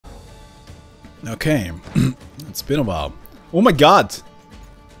Okay, it's been a while. Oh my god!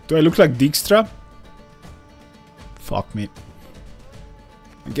 Do I look like Dijkstra? Fuck me.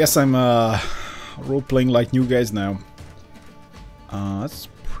 I guess I'm role-playing like new guys now. That's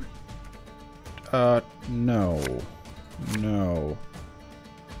no. No.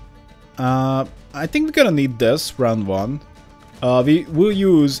 I think we're gonna need this round one. We will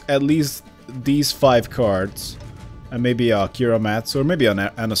use at least these 5 cards. And maybe a Kira Mats or maybe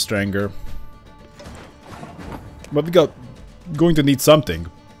a Stranger. But we got going to need something.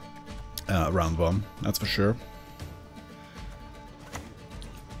 Round one, that's for sure.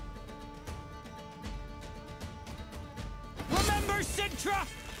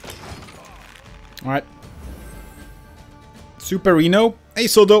 Alright. Super Reno. Hey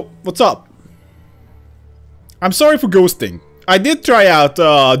Sodo, what's up? I'm sorry for ghosting. I did try out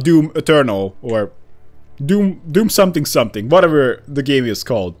Doom Eternal or Doom something something, whatever the game is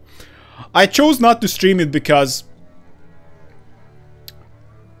called. I chose not to stream it because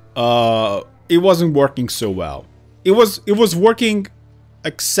it wasn't working so well. It was working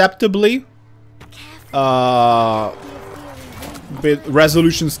acceptably with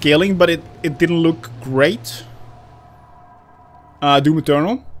resolution scaling, but it didn't look great. Doom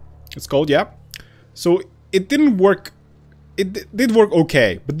Eternal, it's called, yeah. So it didn't work. It did work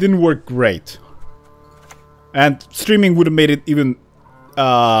okay, but didn't work great. And streaming would have made it even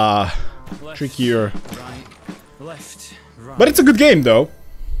trickier. Left, right. But it's a good game though.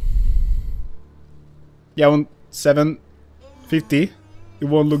 Yeah, on 750, it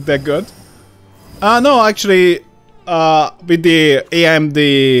won't look that good. No, actually, with the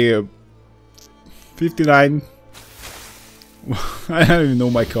AMD 59, I don't even know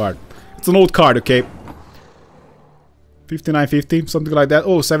my card. It's an old card, okay. 5950, something like that.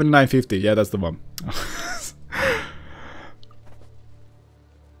 Oh, 7950. Yeah, that's the one.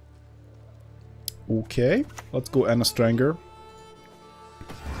 Okay, let's go Anna Stranger.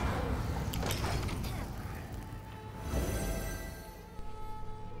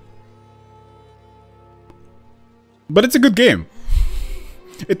 But it's a good game.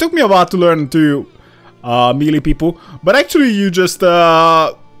 It took me a while to learn to melee people, but actually you just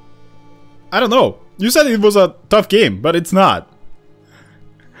I don't know. You said it was a tough game, but it's not.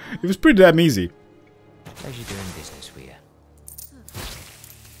 It was pretty damn easy. How's you doing business with you?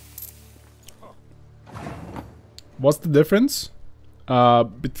 What's the difference?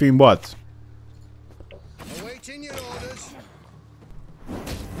 Between what? Awaiting your orders.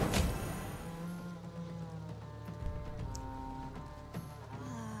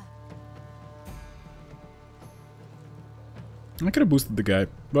 I could have boosted the guy,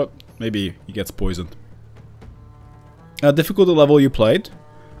 but maybe he gets poisoned. Difficulty level you played?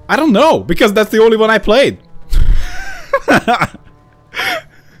 I don't know, because that's the only one I played.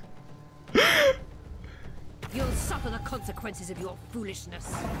 You'll suffer the consequences of your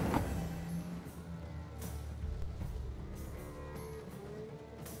foolishness.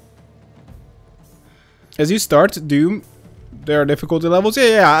 As you start Doom, there are difficulty levels.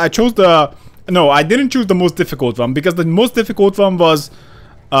 Yeah, I chose the... No, I didn't choose the most difficult one, because the most difficult one was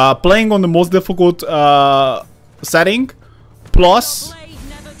playing on the most difficult setting, plus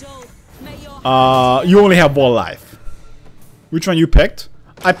you only have 1 life. Which one you picked?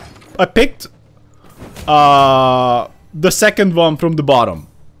 I picked the second one from the bottom.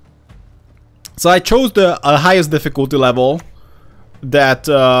 So I chose the highest difficulty level that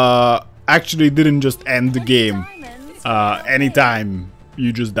actually didn't just end the game anytime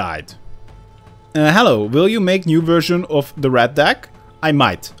you just died. Hello, will you make new version of the red deck? I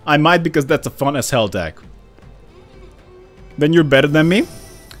might. I might, because that's a fun as hell deck. Then you're better than me?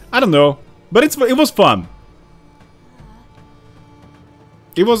 I don't know. But it was fun.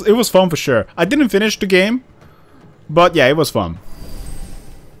 It was fun for sure. I didn't finish the game, but yeah, it was fun.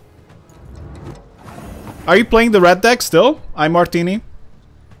 Are you playing the red deck still? I'm Martini.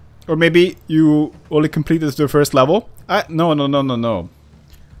 Or maybe you only completed the first level? No.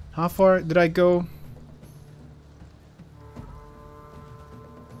 How far did I go?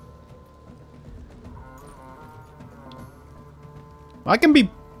 I can be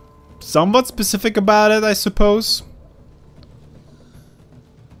somewhat specific about it, I suppose.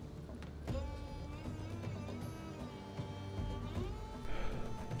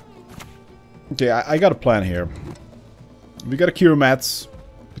 Okay, I got a plan here. We got a Kira Mats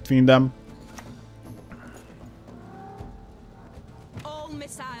between them.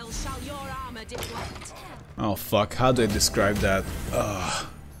 Oh fuck, how do I describe that? Ugh.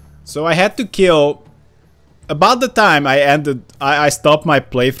 So I had to kill... About the time I stopped my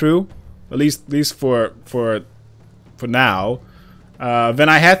playthrough, at least for now, when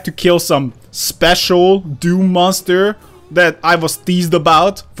I had to kill some special Doom monster that I was teased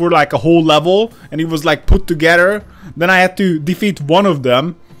about for like a whole level, and it was like put together. Then I had to defeat one of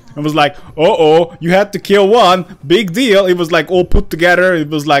them, and was like, oh, you had to kill one, big deal. It was like all put together. It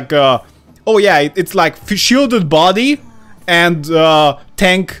was like, oh yeah, it's like shielded body and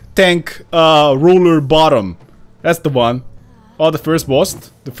tank roller bottom. That's the one. Oh, the first boss,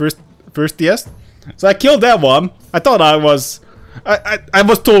 the firstiest. So I killed that one. I thought I was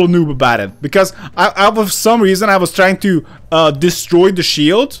total noob about it, because I for some reason I was trying to destroy the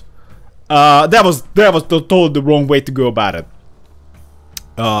shield. That was totally the wrong way to go about it.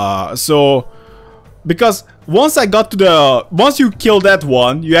 So because once you kill that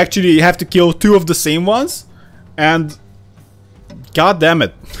one, you actually have to kill 2 of the same ones, and god damn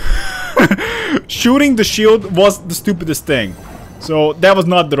it, shooting the shield was the stupidest thing. So that was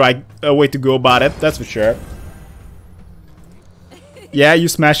not the right way to go about it, that's for sure. Yeah, you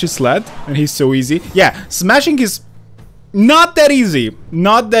smash his sled, and he's so easy. Yeah, smashing is not that easy.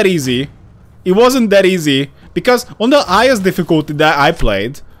 Not that easy. It wasn't that easy, because on the highest difficulty that I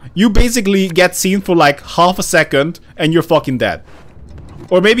played, you basically get seen for like half a second, and you're fucking dead.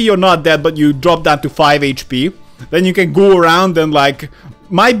 Or maybe you're not dead, but you drop down to 5 HP. Then you can go around and like...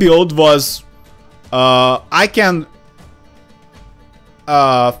 My build was... I can...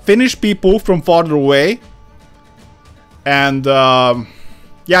 finish people from farther away. And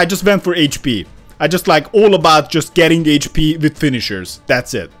yeah, I just went for HP. I just like all about just getting HP with finishers.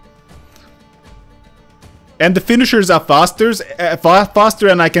 That's it. And the finishers are faster,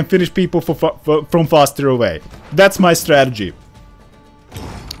 and I can finish people from faster away. That's my strategy.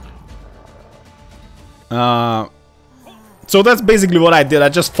 So that's basically what I did. I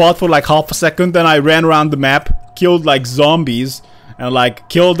just fought for like half a second, then I ran around the map, killed like zombies, and like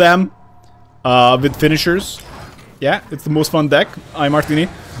killed them with finishers. Yeah, it's the most fun deck. I'm Martini.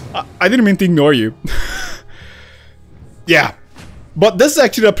 I didn't mean to ignore you. Yeah. But this is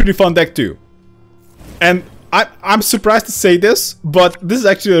actually a pretty fun deck too. And I'm surprised to say this, but this is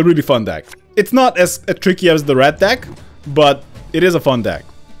actually a really fun deck. It's not as tricky as the red deck, but it is a fun deck.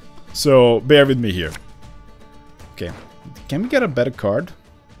 So bear with me here. Okay. Can we get a better card?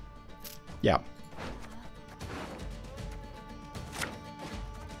 Yeah.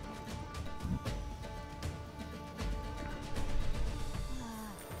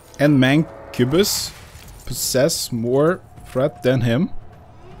 And Mancubus possess more threat than him.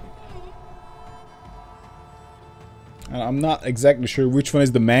 And I'm not exactly sure which one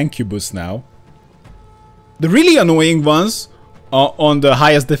is the Mancubus now. The really annoying ones on the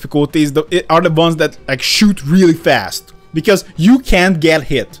highest difficulties are the ones that like shoot really fast, because you can't get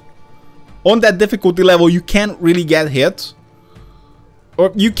hit. On that difficulty level, you can't really get hit.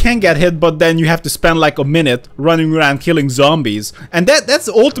 Or you can get hit, but then you have to spend like a minute running around killing zombies. And that's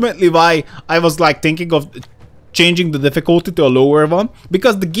ultimately why I was like thinking of changing the difficulty to a lower one.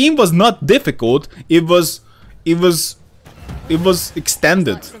 Because the game was not difficult, it was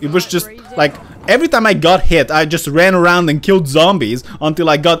extended. It was just like every time I got hit, I just ran around and killed zombies until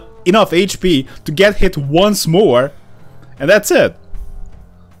I got enough HP to get hit once more. And that's it.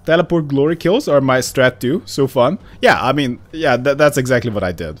 Teleport glory kills are my strat too. So fun. Yeah, I mean, yeah, that's exactly what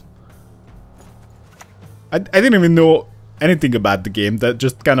I did. I didn't even know anything about the game. That's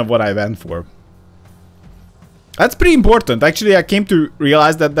just kind of what I went for. That's pretty important. Actually, I came to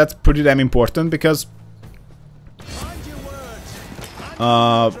realize that that's pretty damn important, because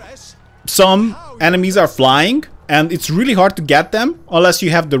some enemies are flying, and it's really hard to get them unless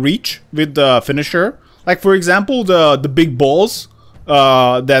you have the reach with the finisher. Like for example, the big balls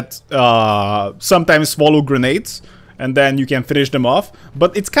that sometimes swallow grenades, and then you can finish them off.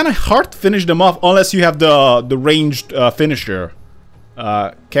 But it's kind of hard to finish them off unless you have the ranged finisher.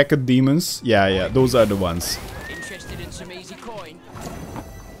 Keka demons, yeah, those are the ones. Interested in some easy coin?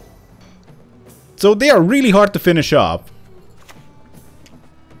 So they are really hard to finish off.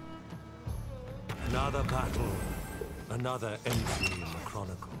 Another battle, another entry in the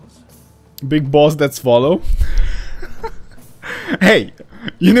chronicles. Big boss that swallow. Hey,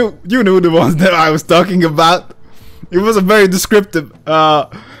 you know the ones that I was talking about. It was a very descriptive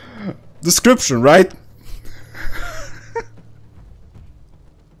description, right?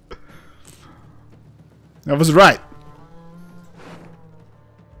 I was right.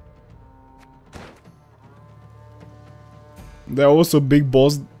 There are also big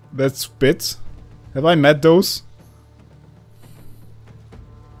balls that spit. Have I met those?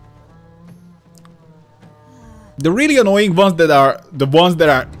 The really annoying ones that are the ones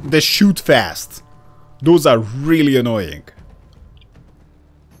that shoot fast. Those are really annoying.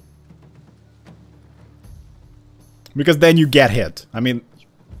 Because then you get hit. I mean,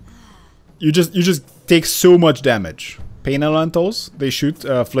 you just take so much damage. Pain elementals, they shoot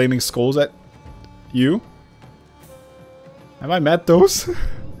flaming skulls at you. Have I met those?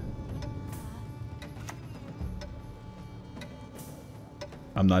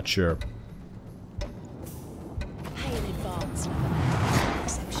 I'm not sure. Pay in advance.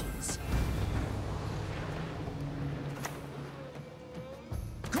 Exceptions.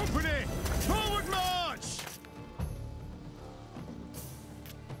 Company, forward march!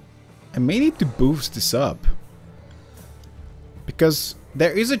 I may need to boost this up. Because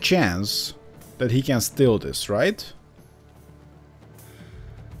there is a chance that he can steal this, right?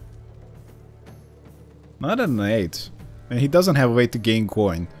 Not at an 8. And he doesn't have a way to gain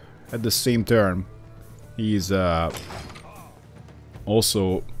coin at the same turn. He's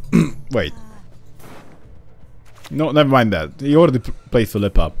also... Wait. No, never mind that. He already played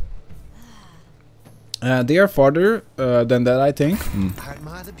Philippa. They are farther than that, I think. I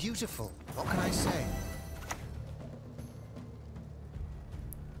admire the beautiful. What can I say?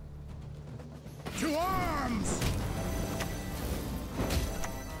 To arms!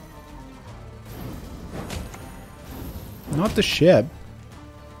 Not the ship.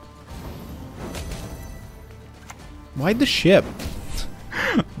 Why the ship?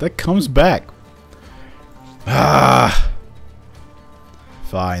 That comes back. Ah.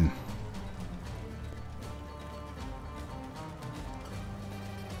 Fine.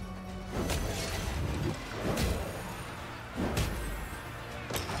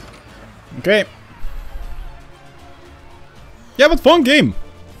 Okay. Yeah, but fun game.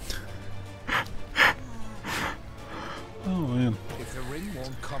 Oh man. If the ring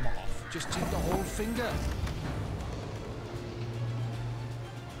won't come off, just take the whole finger.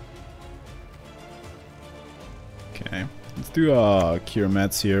 Okay. Let's do cure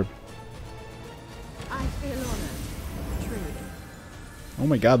meds here. I feel honored. Truly. Oh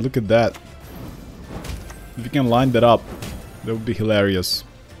my god, look at that. If you can line that up, that would be hilarious.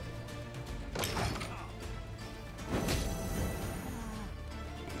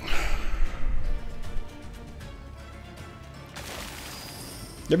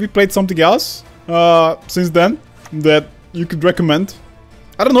 Have you played something else since then that you could recommend?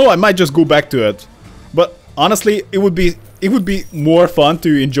 I don't know, I might just go back to it. But honestly, it would be more fun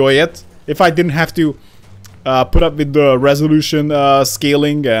to enjoy it if I didn't have to put up with the resolution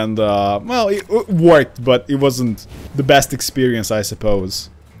scaling and well, it worked, but it wasn't the best experience, I suppose.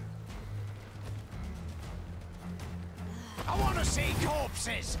 I want to see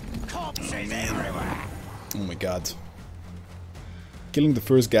corpses! Corpses everywhere! Oh my god. Killing the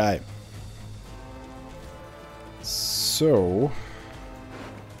first guy. So...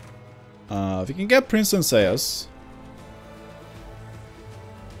 if we can get Prince and Sayas.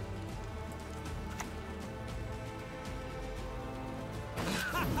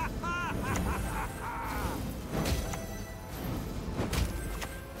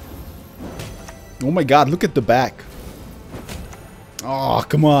 Oh my god, look at the back. Oh,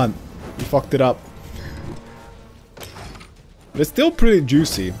 come on. You fucked it up. But it's still pretty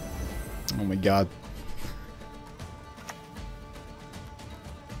juicy. Oh my god.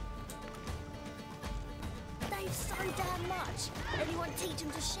 They've so damn much. Anyone teach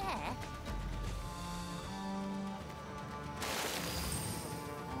them to share?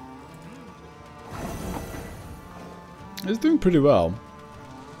 It's doing pretty well.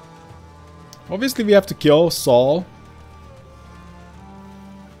 Obviously we have to kill Saul.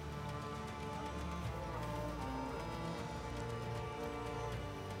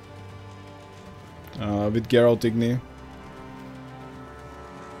 With Geralt Igni.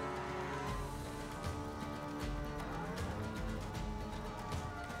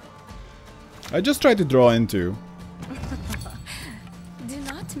 I just tried to draw into Do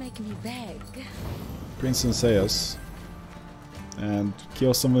not make me beg. Prince and Sayas and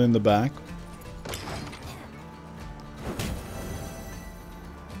kill someone in the back.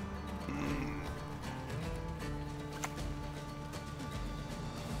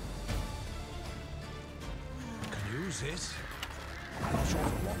 This? I'm not sure if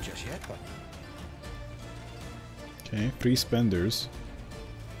I want just yet, but Okay, 3 spenders.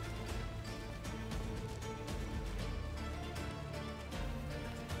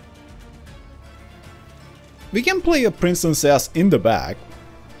 We can play a Prince and Sayas in the back.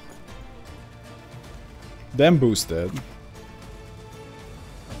 Then boost it.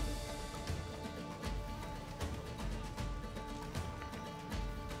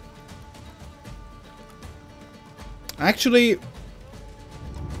 Actually,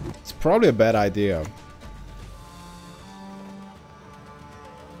 it's probably a bad idea.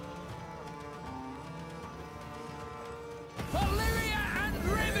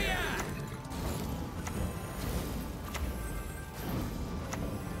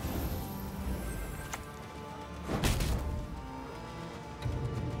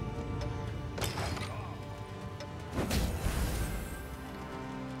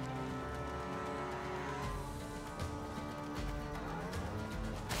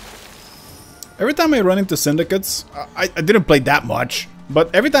 Every time I run into syndicates, I didn't play that much,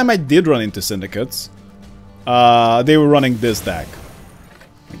 but every time I did run into syndicates, they were running this deck.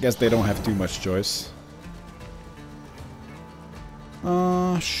 I guess they don't have too much choice.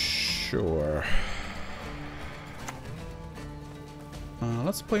 Sure.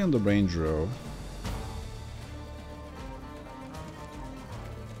 Let's play on the range row.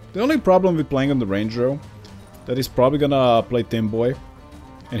 The only problem with playing on the range row, that he's probably gonna play Tim Boy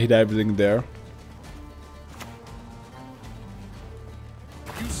and hit everything there.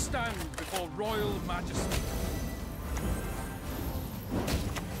 You stand before royal majesty.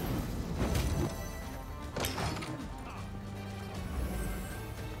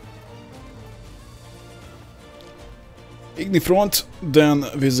 Ignifront, then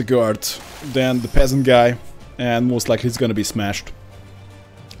Visigoard, then the peasant guy, and most likely he's gonna be smashed.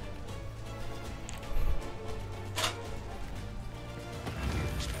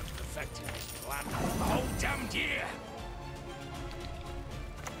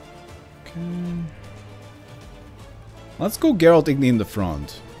 Let's go Geralt Igni in the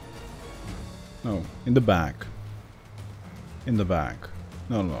front. No, in the back. In the back.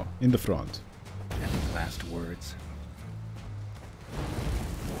 No, no, in the front. Any last words?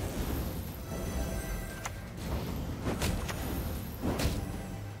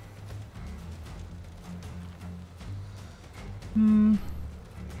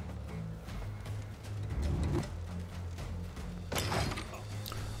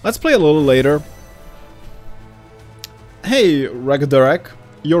 Let's play a little later. Hey, Ragadarek,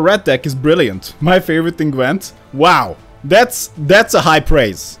 your red deck is brilliant. My favorite in Gwent. Wow, that's a high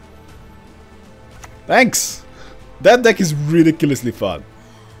praise. Thanks. That deck is ridiculously fun.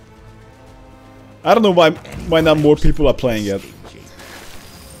 I don't know why not more people are playing it.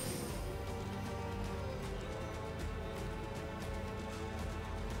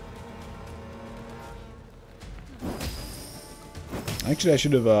 Actually, I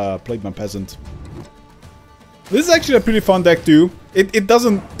should have played my peasant. This is actually a pretty fun deck too. It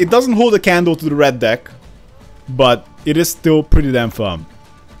doesn't hold a candle to the red deck, but it is still pretty damn fun.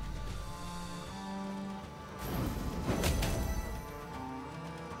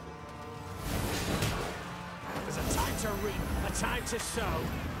 There's a time to reap, a time to sow.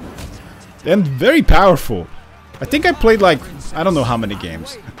 And very powerful. I think I played like, I don't know how many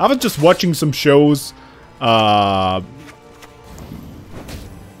games. I was just watching some shows,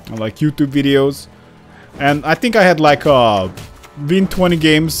 like YouTube videos, and I think I had like a win 20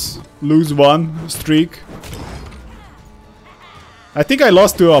 games, lose 1 streak. I think I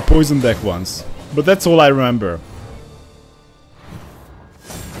lost to a poison deck once, but that's all I remember.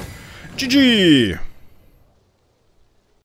 GG!